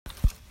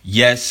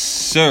Yes,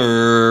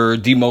 sir.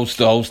 D-Most,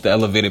 the host, the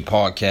Elevated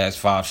Podcast,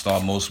 5-star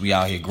most. We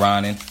out here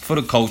grinding for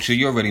the culture.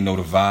 You already know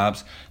the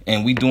vibes.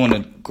 And we doing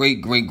a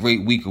great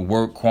week of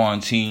work,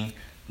 quarantine,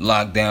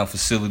 lockdown,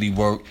 facility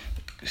work.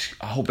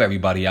 I hope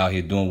everybody out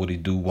here doing what they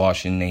do,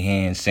 washing their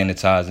hands,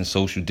 sanitizing,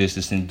 social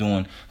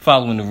distancing,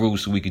 following the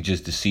rules so we could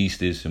just decease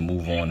this and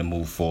move on and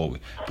move forward.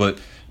 But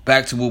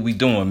back to what we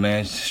doing,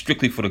 man.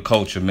 Strictly for the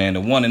culture, man.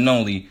 The one and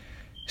only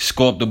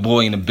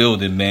Scorpdaboy in the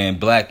building, man.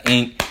 Black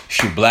Ink,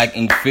 Black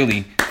Ink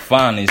Philly,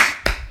 finest.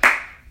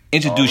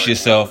 Introduce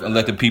yourself and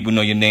let the people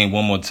know your name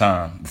one more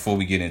time before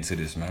we get into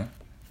this, man.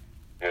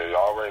 Yeah,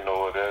 y'all already know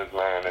what it is,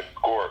 man. It's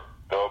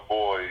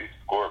Scorpdaboy,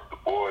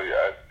 Scorpdaboy,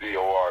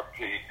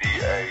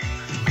 SCORPDABOY.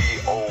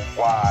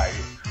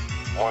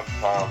 One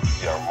time to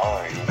your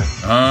mind.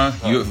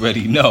 You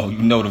already know. You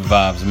know the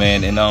vibes,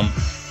 man. And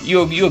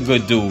you're a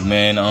good dude,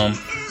 man.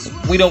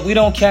 We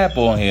don't cap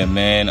on here,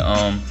 man.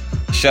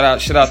 Shout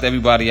out to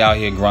everybody out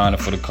here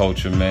grinding for the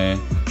culture, man.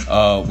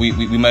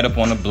 We met up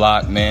on the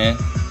block, man.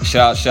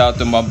 Shout out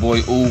to my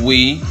boy Ooh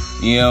Wee,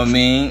 you know what I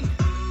mean?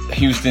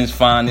 Houston's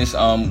finest.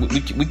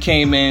 We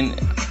came in.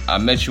 I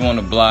met you on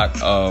the block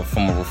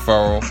from a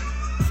referral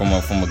from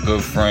a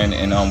good friend,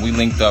 and we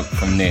linked up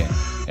from there.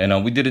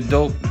 And we did a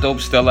dope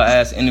stellar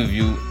ass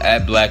interview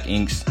at Black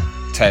Ink's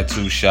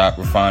tattoo shop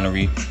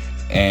refinery.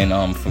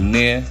 And from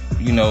there,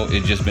 you know,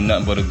 it's just been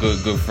nothing but a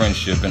good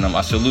friendship. And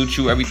I salute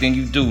you, everything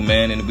you do,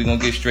 man. And we're gonna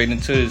get straight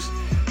into this.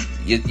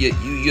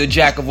 You're a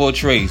jack of all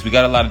trades. We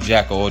got a lot of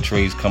jack of all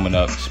trades coming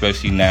up,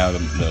 especially now, the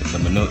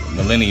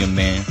millennium,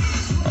 man.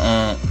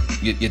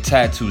 Your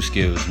tattoo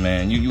skills,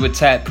 man. You a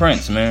tat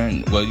prince,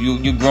 man. Well,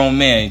 you grown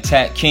man,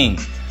 tat king.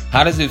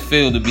 How does it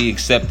feel to be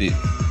accepted,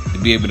 to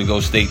be able to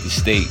go state to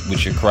state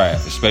with your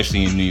craft,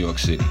 especially in New York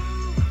City?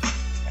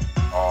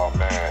 Oh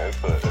man,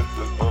 it's really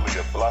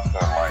a blessing.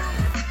 Like,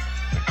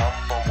 to come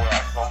from where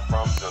I come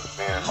from, just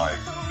being like,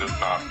 just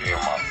not being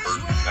my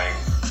first thing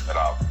that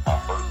my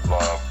first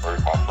love.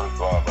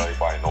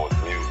 Everybody knows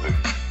music.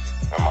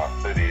 In my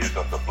city, it's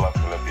just a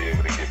blessing to be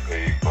able to get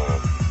paid for the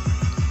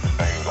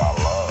things I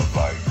love.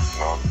 Like, you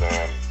know what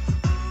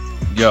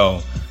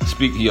I'm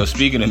saying?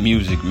 Speaking of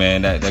music,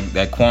 man,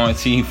 that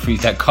quarantine free,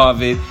 that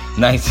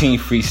COVID-19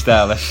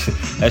 freestyle,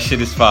 that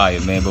shit is fire,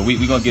 man. But we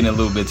gonna get in a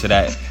little bit to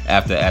that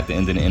after the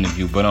end of the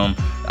interview. But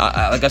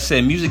like I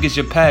said, music is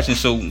your passion.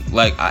 So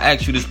like I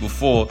asked you this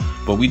before,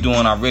 but we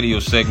doing our radio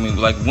segment.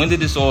 Like, when did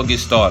this all get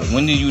started?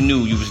 When did you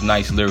knew you was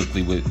nice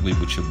lyrically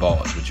with your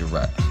bars, with your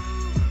raps?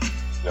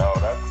 Yo,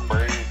 that's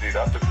crazy.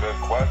 That's a good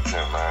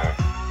question, man.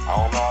 I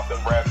don't know. I've been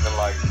rapping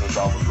like since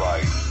I was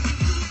like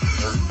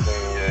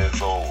 13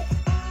 years old.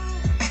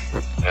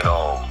 You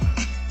know,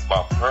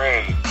 my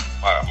friends,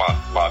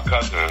 my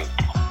cousins,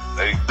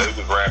 they was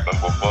rapping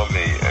before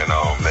me, and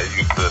they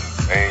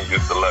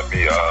used to let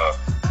me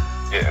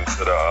get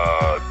into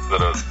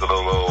the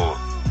little.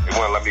 They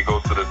wouldn't let me go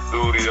to the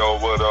studio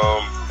with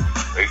them.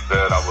 They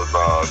said I was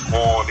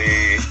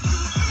corny.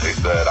 They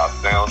said I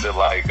sounded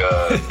like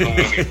too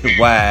many people.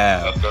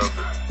 Wow.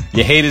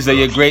 Your haters are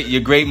your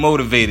great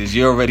motivators.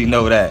 You already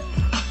know that.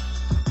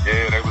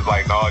 Yeah, they was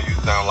like, no, you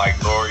sound like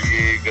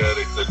Noriega.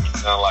 They said you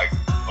sound like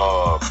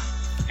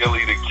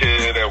Gilly the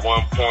Kid at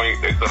one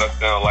point. They said I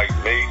sound like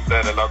Mace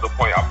at another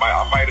point. I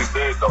might have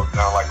did though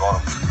sound like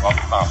on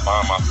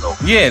find myself.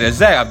 Yeah, that's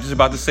that. I'm just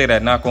about to say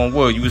that. Knock on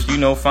wood. You was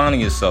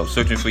finding yourself,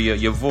 searching for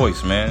your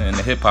voice, man, in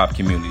the hip hop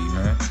community,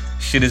 man.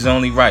 Shit is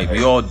only right.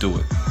 We all do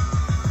it.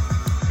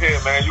 Yeah,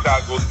 man, you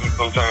gotta go through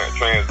some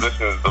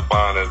transitions to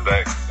find the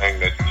exact thing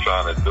that you're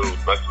trying to do,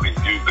 especially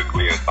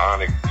musically and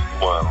sonically.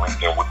 You want to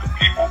link in with the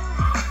people.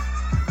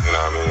 You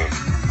know what I mean?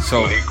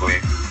 So uniquely.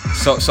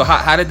 So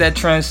how did that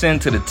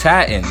transcend to the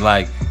tatting?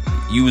 Like,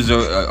 you was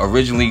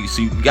originally,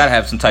 so you gotta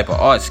have some type of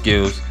art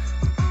skills.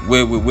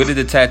 Where did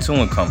the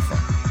tattooing come from?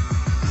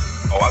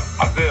 Oh,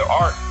 I did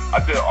art.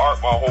 I did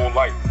art my whole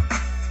life.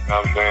 You know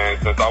what I'm saying?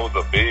 Since I was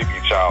a baby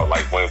child,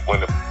 like when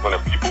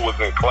the people was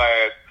in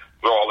class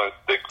drawing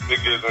stick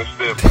figures and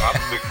shit. My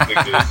stick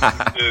figures,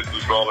 kids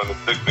was drawing the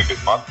stick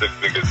figures. My stick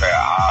figures had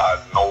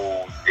eyes,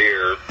 nose,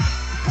 ears.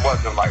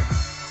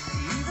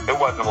 It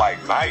wasn't like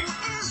nice.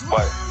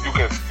 But you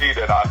can see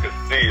that I could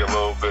see a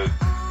little bit,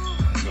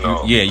 you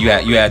know. Yeah,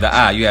 you had the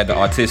eye, you had the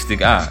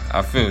artistic eye.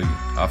 I feel you.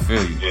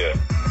 Yeah.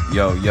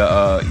 Yo,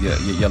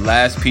 your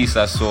last piece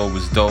I saw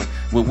was dope.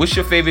 What's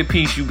your favorite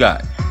piece you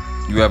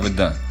ever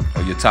done,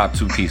 or your top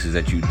 2 pieces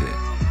that you did?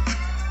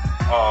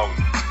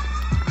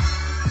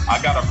 I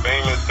got a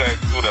famous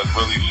tattoo that's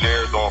really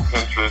shared on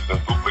Pinterest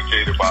and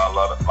duplicated by a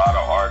lot of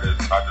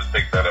artists. I just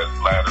take that as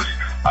flattery.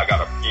 I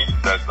got a piece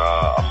that's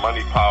a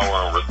money,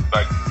 power, and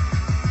respect.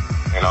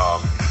 And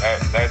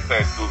that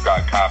tattoo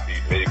got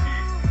copied maybe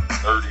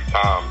 30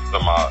 times to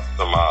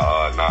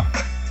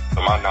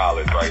my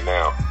knowledge right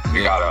now.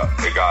 It got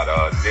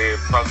dead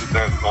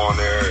presidents on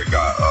there. It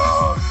got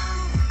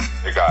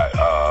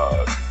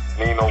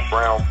Nino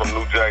Brown from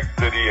New Jack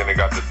City, and it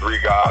got the 3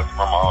 guys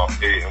from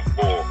Paid in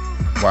Full.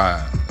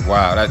 Wow,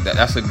 Wow,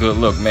 that's a good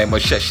look, man.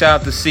 But shout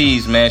out to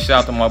C's, man.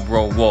 Shout out to my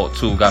bro Walt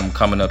too. Got him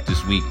coming up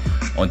this week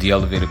on the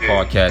Elevated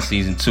Podcast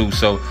Season 2.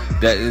 So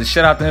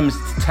shout out to him,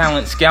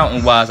 talent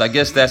scouting wise. I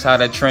guess that's how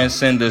that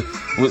transcended.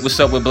 What's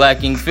up with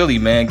Black Ink Philly,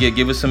 man?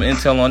 Give us some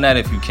intel on that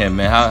if you can,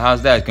 man.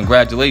 How's that?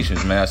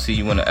 Congratulations, man. I see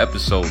you in the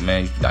episode,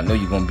 man. I know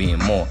you're gonna be in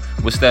more.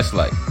 What's that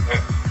like?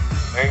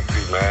 Thank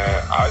you,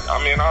 man.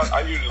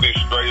 I usually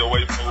stray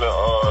away from the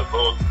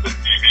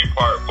TV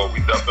part, but we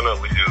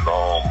definitely is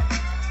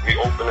we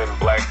opening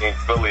Black Ink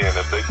Philly, and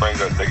if they bring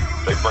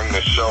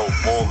the show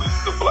fully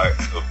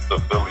to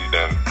Philly,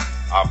 then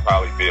I'll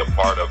probably be a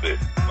part of it.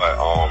 But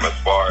as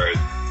far as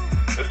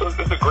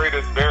it's a great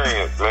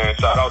experience, man.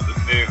 Shout out to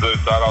Caesar,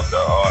 shout out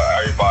to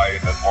everybody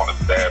that's on the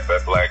staff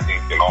at Black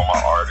Ink and all my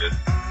artists,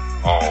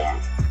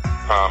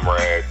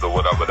 comrades or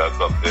whatever that's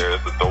up there.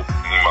 It's a dope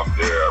team up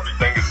there.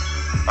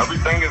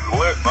 Everything is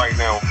lit right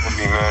now for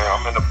me, man.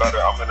 I'm in the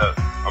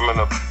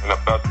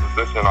best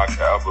position I could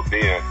ever be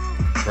in.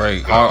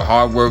 Great.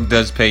 Hard work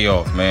does pay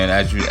off, man.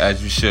 As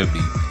you should be.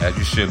 As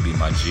you should be,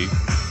 my G.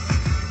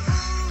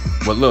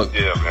 But look,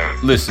 yeah, man.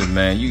 Listen,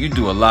 man, you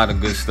do a lot of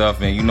good stuff,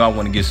 man. You know I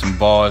want to get some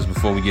bars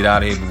before we get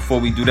out of here. But before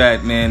we do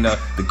that, man,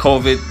 the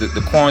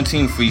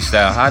quarantine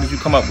freestyle, how did you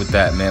come up with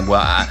that, man?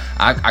 Well,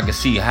 I can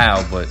see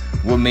how, but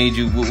what made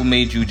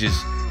you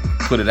just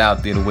put it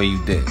out there the way you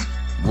did?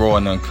 Raw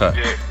and uncut.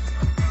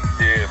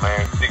 Yeah,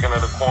 man. Speaking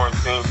of the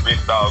quarantine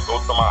freestyle, go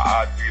to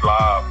my IG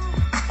Live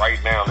right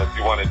now if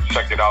you want to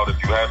check it out.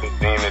 If you haven't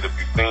seen it, if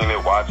you've seen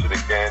it, watch it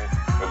again.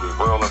 Because it's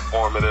real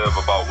informative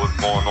about what's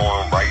going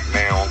on right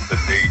now to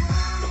date.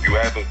 If you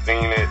haven't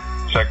seen it,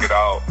 check it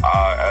out.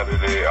 I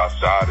edited it, I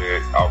shot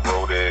it, I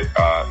wrote it.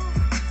 I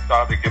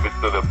tried to give it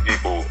to the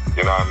people,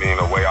 you know what I mean,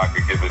 a way I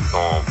could give it to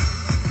them.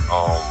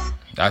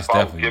 That's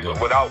definitely good.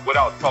 Without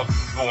talking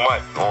too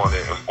much on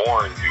it and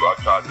boring you, I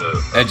tried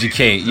to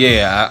educate.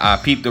 Yeah, I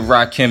peeped the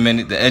Rakim in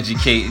it, the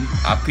educating.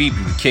 I peeped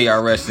the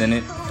KRS in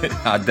it.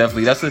 I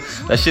definitely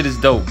that shit is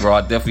dope, bro.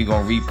 I definitely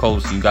gonna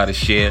repost. You gotta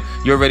share.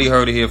 You already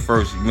heard it here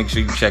first. Make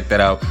sure you check that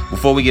out.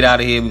 Before we get out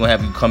of here, we're gonna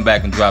have you come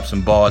back and drop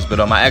some bars. But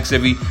I ask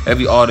every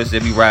artist,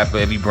 every rapper,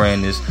 every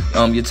brand this.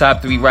 Your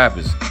top 3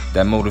 rappers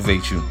that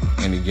motivate you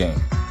in the game.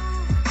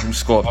 Who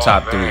Scorp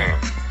top 3?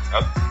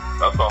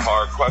 That's a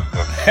hard question.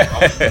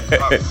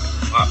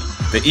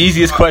 The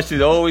easiest question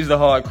is always the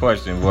hard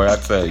question, boy. I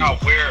tell you.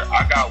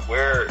 I got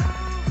weird.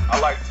 I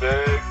like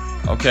Big.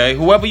 Okay,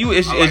 whoever you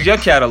is your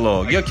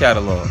catalog. Your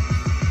catalog.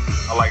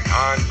 I like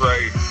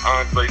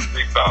Andre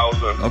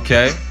 3000.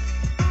 Okay.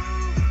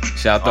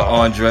 Shout out to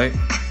Andre.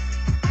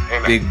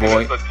 And Big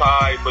boy. It's a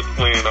tie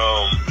between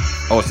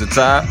Oh, it's a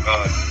tie.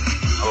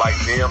 I like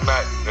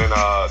DMX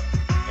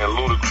and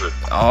Ludacris.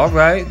 All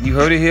right, you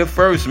heard it here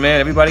first,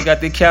 man. Everybody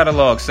got their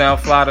catalog. Sound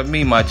fly to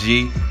me, my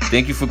G.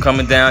 Thank you for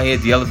coming down here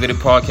at the Elevated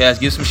Podcast.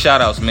 Give some shout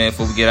outs, man,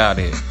 before we get out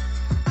of here.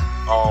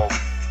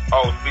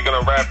 Speaking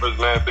of rappers,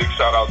 man, big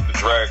shout outs to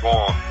Drag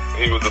On.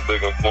 He was a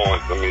big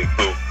influence to me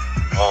too.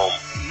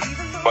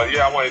 But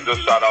yeah, I want to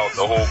just shout out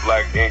the whole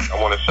Black Ink. I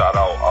want to shout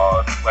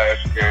out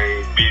Splash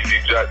Gang,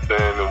 BZ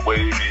Jetson, and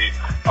Wavy.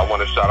 I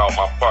want to shout out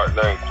my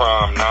partner in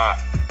crime, Not,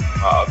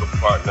 my other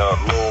partner,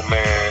 Lil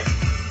Man.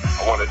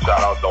 I want to shout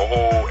out the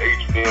whole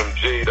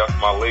HBMG. That's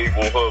my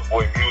label, Hood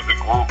Boy Music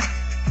Group.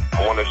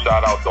 I want to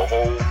shout out the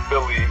whole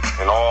Philly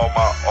and all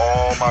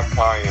my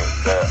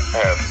clients that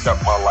have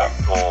kept my life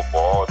going for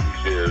all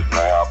these years,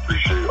 man. I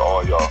appreciate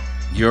all y'all.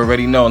 You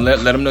already know.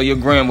 Let them know your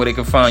gram where they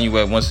can find you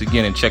at once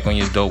again and check on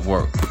your dope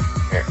work.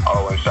 And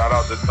shout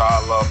out to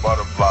Ty Love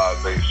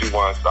Butterflies. Hey, she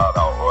want a shout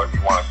out or he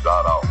want a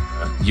shout out,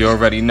 man. You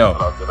already know.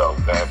 Shout out to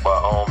them, man.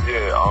 But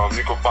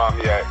you can find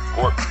me at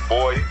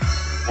Scorpdaboy.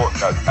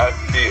 That's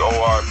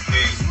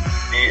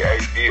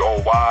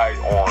SCORPDABOY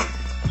on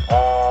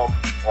all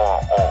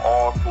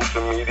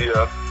social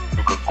media.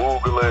 You can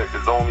Google it.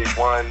 There's only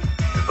one.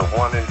 It's a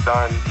one and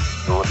done.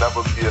 There will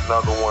never be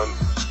another one.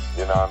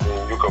 You know what I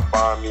mean? You can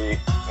find me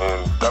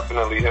and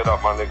definitely hit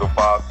up my nigga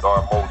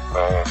 5-Star Most,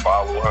 man.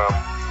 Follow him.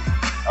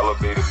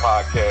 Elevated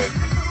Podcast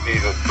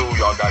Season 2.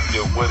 Y'all got to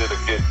get with it to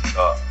get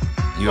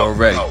you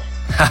already.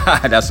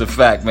 That's a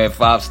fact, man.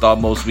 5-Star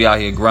Most, we out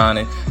here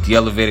grinding. The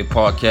Elevated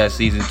Podcast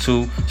Season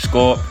 2.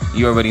 Scorp,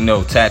 you already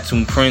know.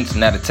 Tattoo Prince,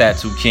 not a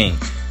Tattoo King.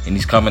 And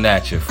he's coming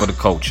at you for the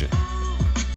culture.